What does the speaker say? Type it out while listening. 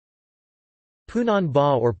Punan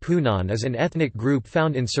Bah or Punan is an ethnic group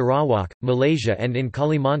found in Sarawak, Malaysia and in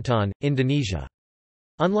Kalimantan, Indonesia.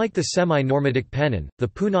 Unlike the semi-Nordic Penan, the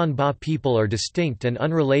Punan Bah people are distinct and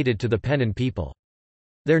unrelated to the Penan people.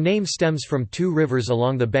 Their name stems from two rivers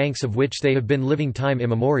along the banks of which they have been living time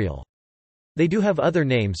immemorial. They do have other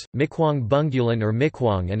names, Mikwang Bungulan or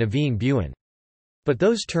Mikwang and Avieng Buan. But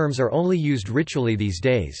those terms are only used ritually these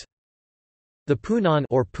days. The Punan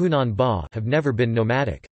or Punan Bah have never been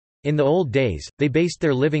nomadic. In the old days, they based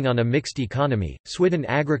their living on a mixed economy, swidden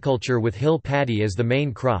agriculture with hill paddy as the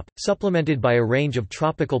main crop, supplemented by a range of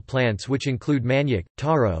tropical plants which include manioc,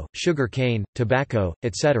 taro, sugar cane, tobacco,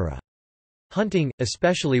 etc. Hunting,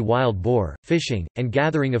 especially wild boar, fishing, and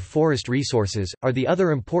gathering of forest resources, are the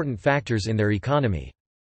other important factors in their economy.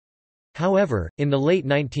 However, in the late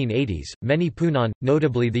 1980s, many Punan,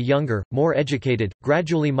 notably the younger, more educated,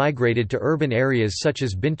 gradually migrated to urban areas such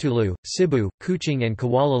as Bintulu, Cebu, Kuching and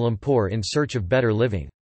Kuala Lumpur in search of better living.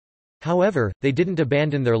 However, they didn't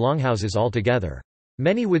abandon their longhouses altogether.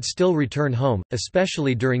 Many would still return home,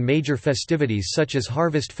 especially during major festivities such as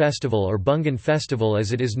Harvest Festival or Bungan Festival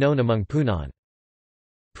as it is known among Punan.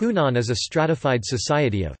 Punan is a stratified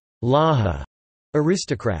society of Laha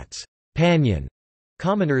aristocrats, Panyan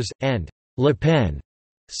commoners, and Lepen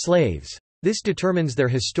slaves. This determines their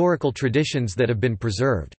historical traditions that have been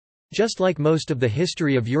preserved. Just like most of the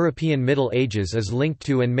history of European Middle Ages is linked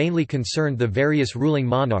to and mainly concerned the various ruling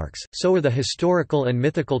monarchs, so are the historical and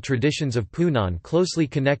mythical traditions of Punan closely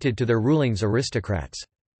connected to their ruling's aristocrats.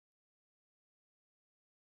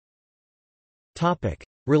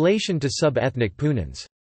 Relation to sub-ethnic Punans.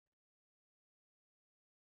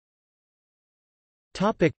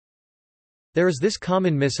 There is this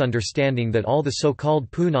common misunderstanding that all the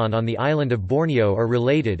so-called Punan on the island of Borneo are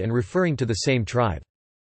related and referring to the same tribe.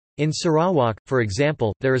 In Sarawak, for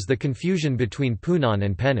example, there is the confusion between Punan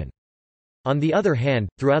and Penan. On the other hand,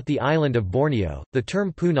 throughout the island of Borneo, the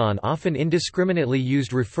term Punan often indiscriminately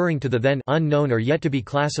used referring to the then unknown or yet to be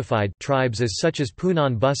classified tribes as such as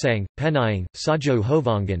Punan Busang, Penayang, Sajo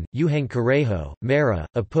Hovangan, Uheng Kareho, Mera,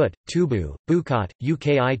 Aput, Tubu, Bukit,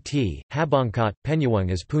 Ukit, Habangkat,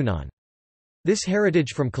 Penyawang as Punan. This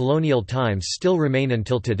heritage from colonial times still remain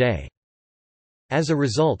until today. As a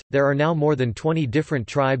result, there are now more than 20 different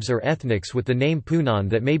tribes or ethnics with the name Punan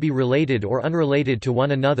that may be related or unrelated to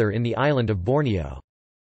one another in the island of Borneo.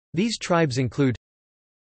 These tribes include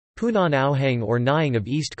Punan Auhang or Nying of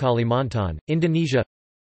East Kalimantan, Indonesia,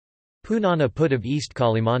 Punan Aput of East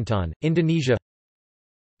Kalimantan, Indonesia,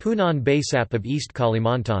 Punan Basap of East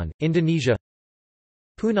Kalimantan, Indonesia,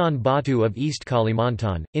 Punan Batu of East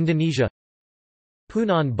Kalimantan, Indonesia,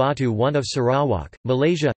 Punan Batu I of Sarawak,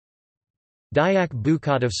 Malaysia, Dayak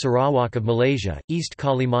Bukit of Sarawak of Malaysia, East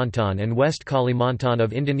Kalimantan and West Kalimantan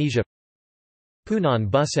of Indonesia, Punan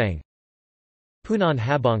Busang, Punan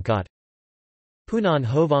Habangkat, Punan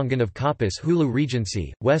Hovangan of Kapuas Hulu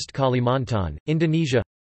Regency, West Kalimantan, Indonesia,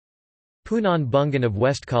 Punan Bungan of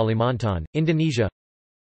West Kalimantan, Indonesia,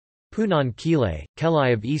 Punan Kilay,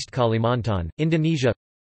 Kelai of East Kalimantan, Indonesia,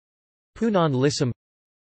 Punan Lisam,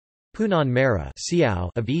 Punan Mera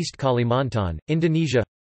of East Kalimantan, Indonesia,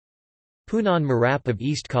 Punan Marap of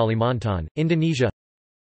East Kalimantan, Indonesia,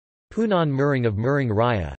 Punan Muring of Muring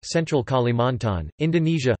Raya, Central Kalimantan,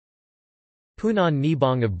 Indonesia, Punan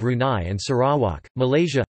Nibong of Brunei and Sarawak,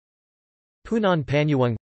 Malaysia, Punan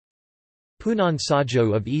Panyawang, Punan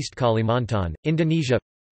Sajo of East Kalimantan, Indonesia,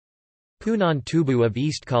 Punan Tubu of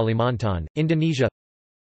East Kalimantan, Indonesia,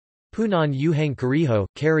 Punan Uheng Kareho,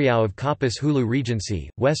 Kariau of Kapuas Hulu Regency,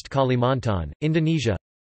 West Kalimantan, Indonesia,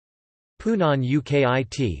 Punan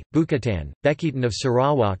Ukit, Bukatan, Bekitan of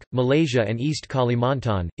Sarawak, Malaysia and East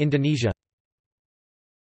Kalimantan, Indonesia.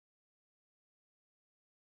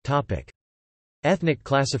 Ethnic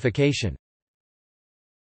classification.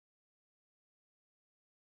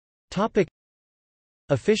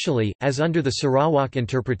 Officially, as under the Sarawak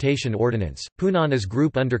Interpretation Ordinance, Punan is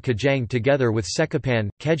group under Kajang together with Sekapan,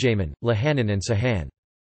 Kejaman, Lahanan and Sahan.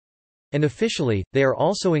 And officially, they are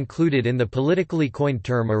also included in the politically coined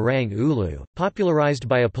term Orang Ulu, popularized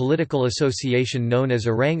by a political association known as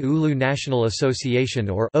Orang Ulu National Association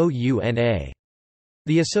or OUNA.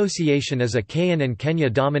 The association is a Kayan and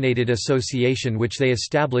Kenya-dominated association which they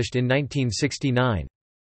established in 1969.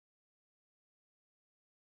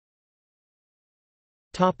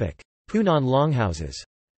 Punan longhouses.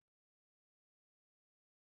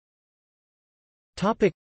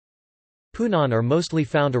 Punan are mostly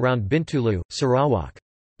found around Bintulu, Sarawak.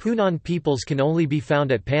 Punan peoples can only be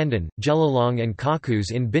found at Pandan, Jellalong and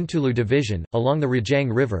Kakus in Bintulu Division, along the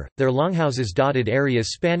Rajang River, their longhouses dotted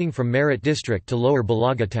areas spanning from Merit District to Lower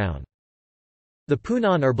Balaga Town. The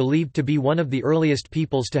Punan are believed to be one of the earliest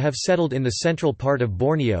peoples to have settled in the central part of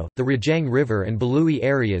Borneo, the Rajang River and Belui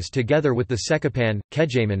areas together with the Sekapan,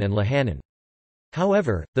 Kejaman and Lahanan.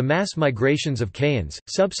 However, the mass migrations of Kayans,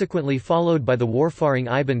 subsequently followed by the warfaring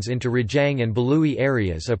Ibans into Rajang and Belui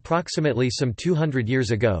areas approximately some 200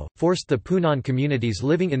 years ago, forced the Punan communities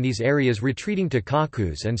living in these areas retreating to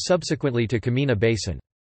Kakus and subsequently to Kamina Basin.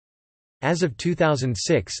 As of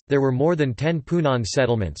 2006, there were more than 10 Punan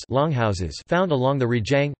settlements longhouses found along the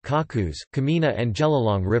Rajang, Kakus, Kamina and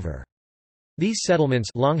Jellalong River. These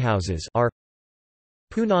settlements longhouses are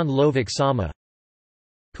Punan Lovik Sama,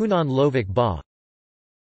 Punan Lovik Bah,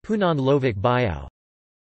 Punan Lovik Bayau,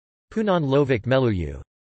 Punan Lovik Meluyu,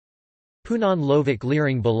 Punan Lovik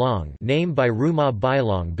Liring Balong, named by Rumah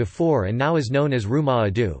Bailong before and now is known as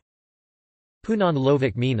Rumah Adu, Punan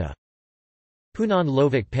Lovik Mina, Punan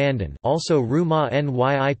Lovik Pandan, also Rumah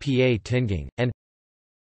Nyipa Tinging, and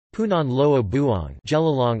Punan Loa Buong,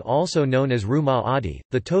 Jellalong, also known as Rumah Adi.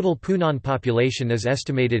 The total Punan population is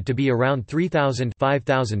estimated to be around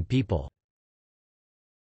 3,000–5,000 people.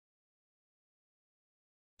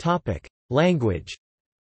 Topic: Language.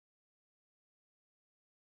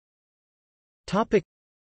 Topic: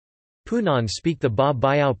 Punan speak the Ba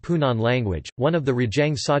Bayao Punan language, one of the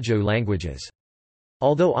Rajang Sajau languages.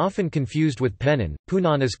 Although often confused with Penan,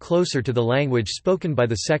 Punan is closer to the language spoken by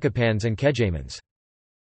the Sekapans and Kejamans.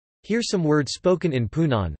 Here some words spoken in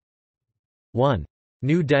Punan. 1.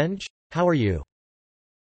 Nu Denj? How are you?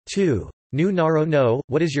 2. Nu Naro No,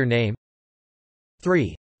 what is your name?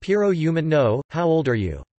 3. Piro Yuman No, how old are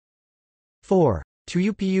you? 4.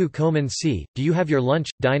 Tuyupiu Koman Si, do you have your lunch,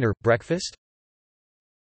 dinner, breakfast?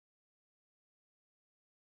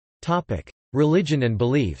 Topic: Religion and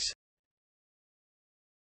beliefs.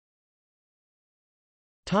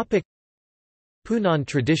 Topic: Punan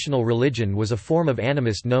traditional religion was a form of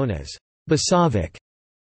animist known as Basavik.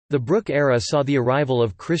 The Brooke era saw the arrival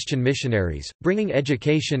of Christian missionaries, bringing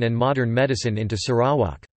education and modern medicine into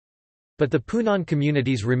Sarawak. But the Punan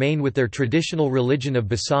communities remain with their traditional religion of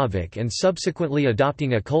Basavik and subsequently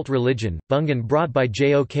adopting a cult religion, Bungan brought by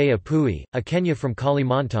Jok Apui, a Kenya from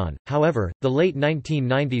Kalimantan. However, the late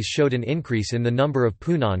 1990s showed an increase in the number of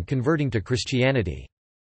Punan converting to Christianity.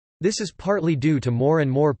 This is partly due to more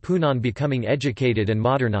and more Punan becoming educated and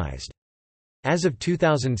modernized. As of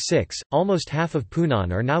 2006, almost half of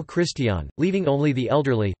Punan are now Christian, leaving only the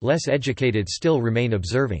elderly, less educated still remain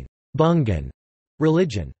observing Bungan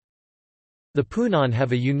religion. The Punan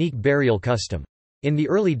have a unique burial custom. In the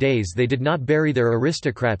early days they did not bury their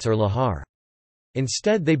aristocrats or lahar.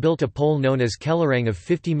 Instead they built a pole known as Kelarang of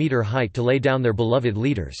 50-meter height to lay down their beloved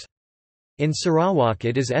leaders. In Sarawak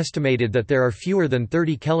it is estimated that there are fewer than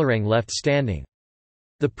 30 Kelarang left standing.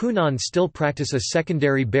 The Punan still practice a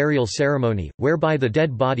secondary burial ceremony, whereby the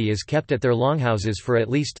dead body is kept at their longhouses for at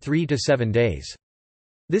least 3 to 7 days.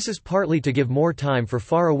 This is partly to give more time for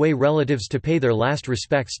far-away relatives to pay their last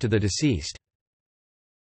respects to the deceased.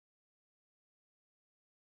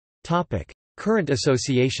 Current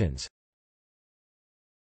associations.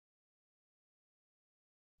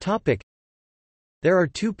 There are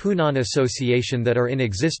 2 Punan association that are in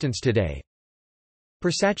existence today.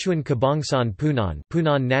 Persatuan Kebangsaan Punan,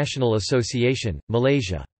 Punan National Association,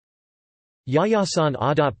 Malaysia. Yayasan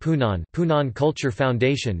Adat Punan, Punan Culture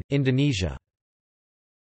Foundation, Indonesia.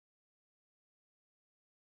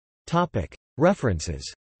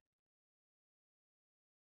 References.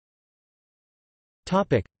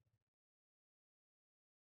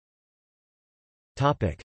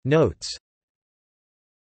 Notes.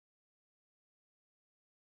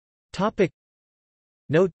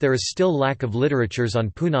 Note, there is still lack of literatures on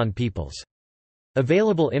Punan peoples.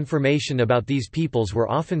 Available information about these peoples were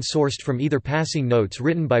often sourced from either passing notes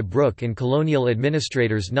written by Brooke and colonial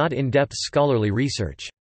administrators, not in-depth scholarly research.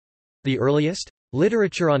 The earliest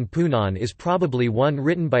literature on Punan is probably one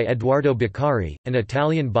written by Eduardo Beccari, an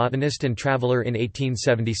Italian botanist and traveller in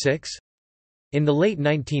 1876. In the late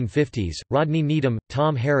 1950s, Rodney Needham,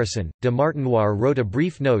 Tom Harrison, de Martinoir wrote a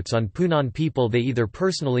brief notes on Punan people they either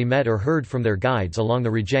personally met or heard from their guides along the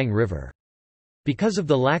Rajang River. Because of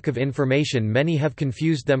the lack of information, many have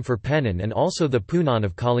confused them for Penan and also the Punan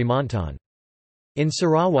of Kalimantan. In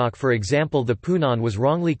Sarawak, for example, the Punan was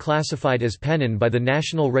wrongly classified as Penan by the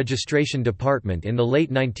National Registration Department in the late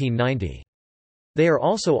 1990s. They are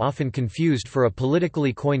also often confused for a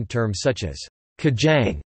politically coined term such as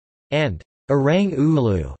Kajang and Orang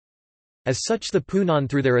Ulu. As such, the Punan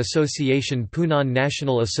through their association Punan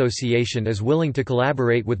National Association is willing to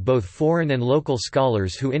collaborate with both foreign and local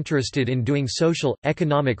scholars who interested in doing social,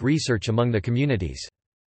 economic research among the communities.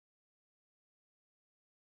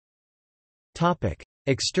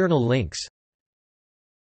 External links.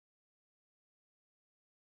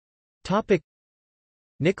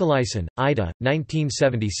 Nicolaisen, Ida,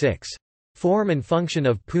 1976. Form and Function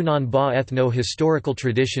of Punan Bah Ethno-Historical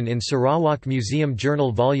Tradition in Sarawak Museum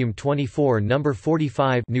Journal Volume 24 No.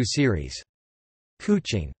 45 New Series.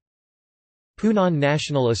 Kuching. Punan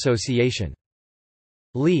National Association.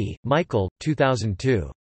 Lee, Michael,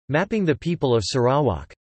 2002. Mapping the People of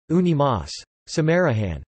Sarawak. Unimas.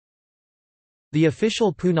 Samarahan. The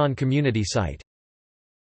official Punan community site.